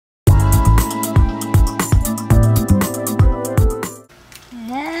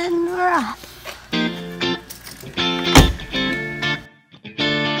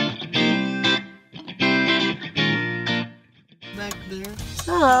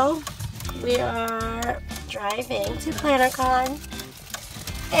So we are driving to Plannercon,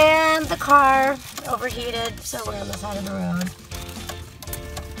 and the car overheated, so we're on the side of the road.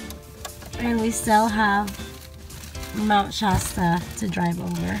 And we still have Mount Shasta to drive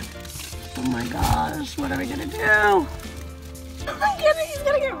over. Oh my gosh, what are we gonna do? He's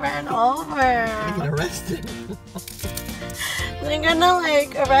gonna get ran over. Get arrested. They're gonna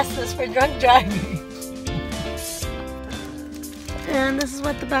like arrest us for drunk driving. And this is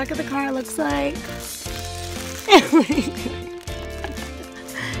what the back of the car looks like.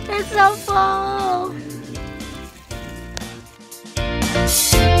 It's so full.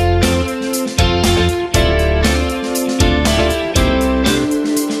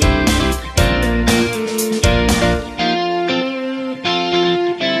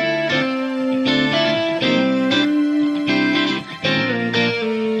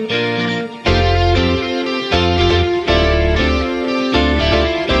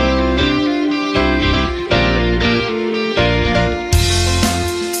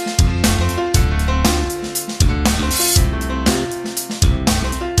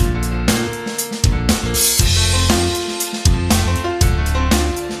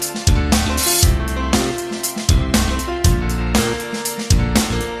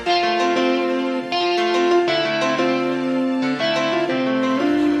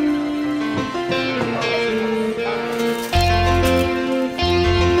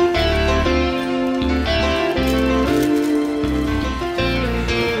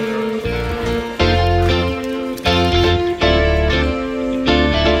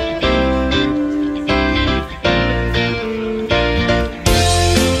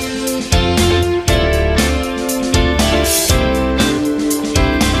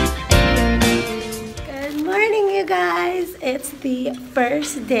 It's the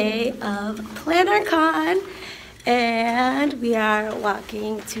first day of Plannercon, and we are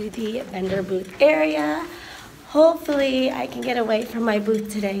walking to the vendor booth area. Hopefully I can get away from my booth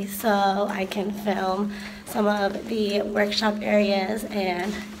today so I can film some of the workshop areas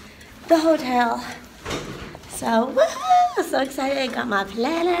and the hotel. So woohoo! So excited. I got my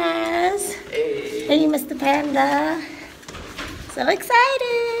planners. Hey Mr. Panda. So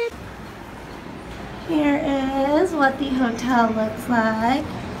excited. Here is what the hotel looks like.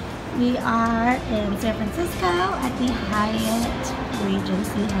 We are in San Francisco at the Hyatt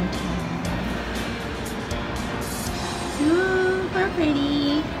Regency Hotel. Super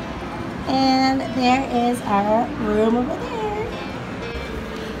pretty. And there is our room over there.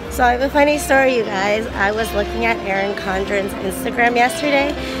 So I have a funny story, you guys. I was looking at Erin Condren's Instagram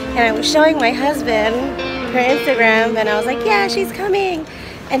yesterday, and I was showing my husband her Instagram, and I was like, yeah, she's coming.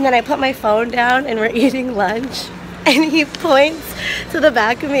 And then I put my phone down and we're eating lunch, and he points to the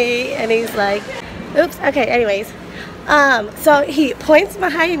back of me and he's like, oops, okay, anyways. So he points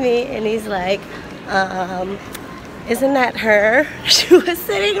behind me and he's like, isn't that her? She was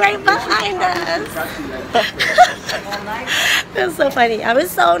sitting right behind us. It was so funny. I was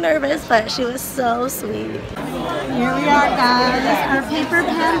so nervous, but she was so sweet. Here we are, guys. Our paper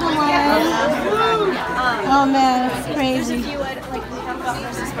panda line. Oh man, it's crazy.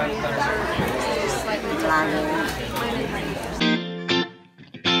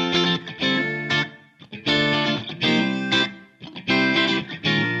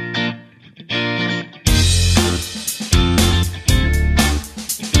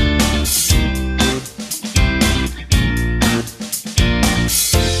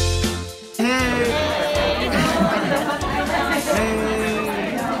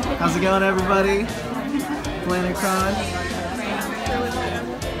 How's it going, everybody? Plannercon.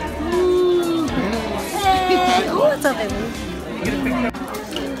 Hey, what's up, baby?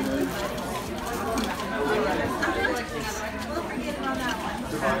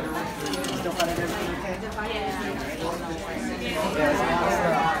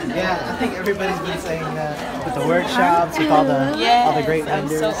 Yeah, I think everybody's been saying that with the workshops, with all the great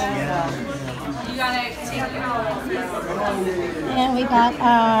vendors. And we got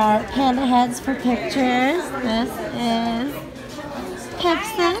our panda heads for pictures. This is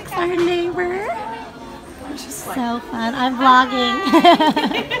Pepsix, our neighbor. So fun. I'm vlogging.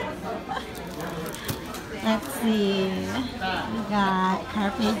 Let's see. We got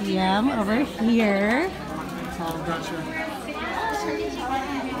Carpe Diem over here.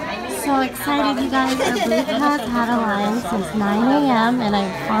 So excited, you guys. Our booth has had a line since 9 a.m. and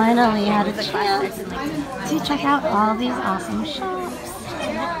I finally had a chance to check out all these awesome shops.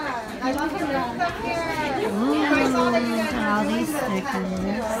 Ooh, look at all these stickers.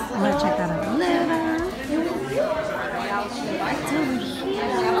 I'm gonna check that out later. So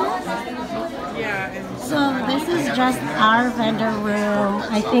this is just our vendor room.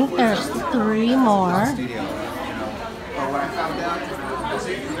 I think there's 3 more.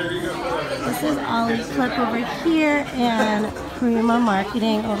 This is Ollie Clip over here and Prima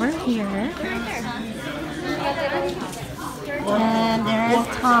Marketing over here. And there's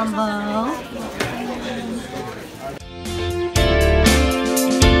Tombo.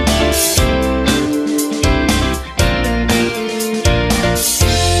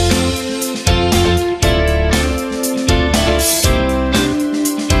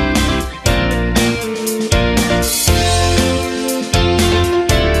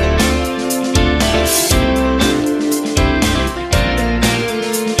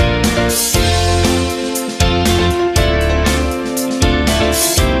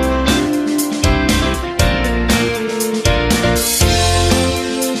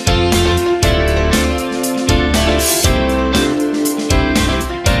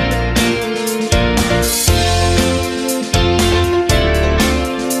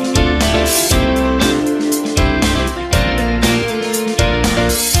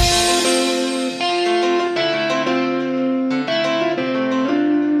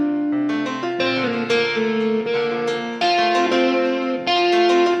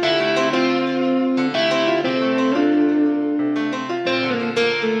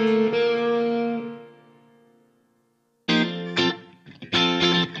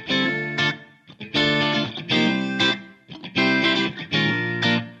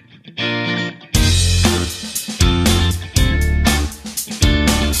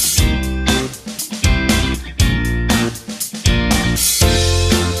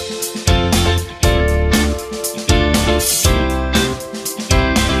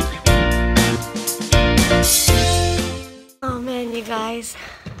 Guys,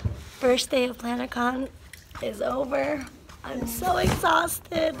 first day of Plannercon is over. I'm so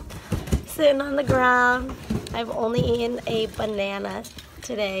exhausted, sitting on the ground. I've only eaten a banana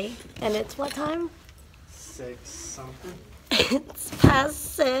today, and it's what time? 6 something. It's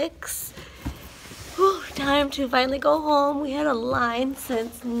past 6. Whew, time to finally go home. We had a line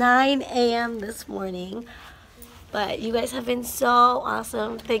since 9 a.m. this morning. But you guys have been so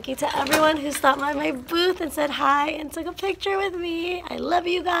awesome. Thank you to everyone who stopped by my booth and said hi and took a picture with me. I love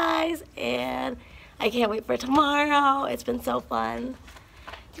you guys, and I can't wait for tomorrow. It's been so fun.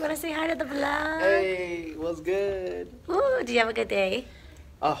 Do you want to say hi to the vlog? Hey, what's good? Ooh, did you have a good day?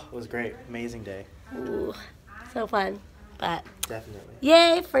 Oh, it was great. Amazing day. Ooh, so fun. But Definitely.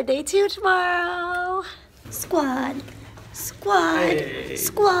 yay for day 2 tomorrow. Squad. Squad. Hey.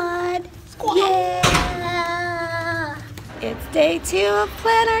 Squad. Squad. Yeah. It's day 2 of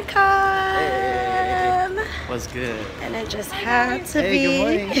Plannercon. Hey. What's good? And it just had to be. Good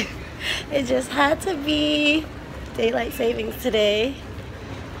morning. It just had to be daylight savings today.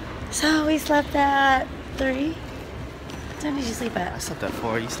 So we slept at 3. What time did you sleep at? I slept at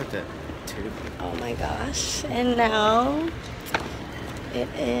 4. You slept at 2. Oh my gosh. And now it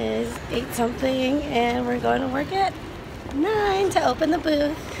is 8 something and we're going to work at 9 to open the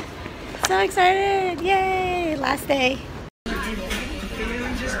booth. So excited. Yay. Last day.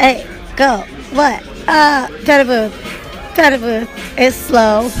 Hey, go. What? Panduh. Panduh. It's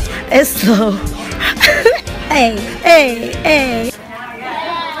slow. It's slow. Hey, hey, hey.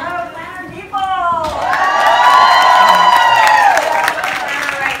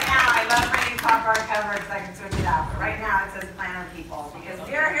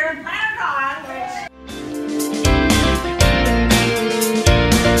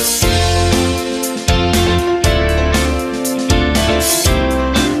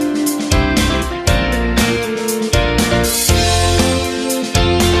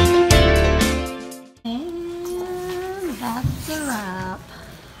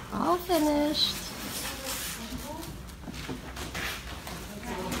 All finished.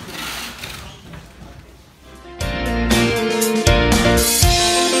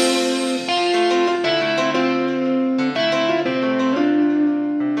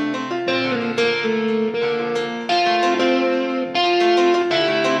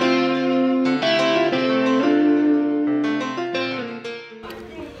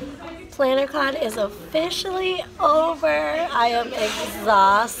 Plannercon is officially over. I am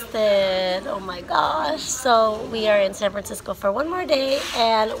exhausted. Oh my gosh. So we are in San Francisco for one more day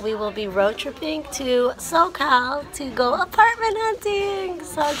and we will be road tripping to SoCal to go apartment hunting.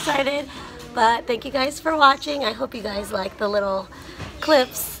 So excited. But thank you guys for watching. I hope you guys like the little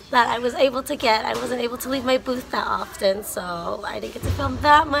clips that I was able to get. I wasn't able to leave my booth that often, so I didn't get to film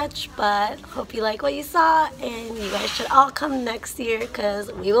that much, but hope you like what you saw, and you guys should all come next year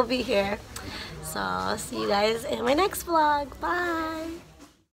because we will be here. So I'll see you guys in my next vlog. Bye!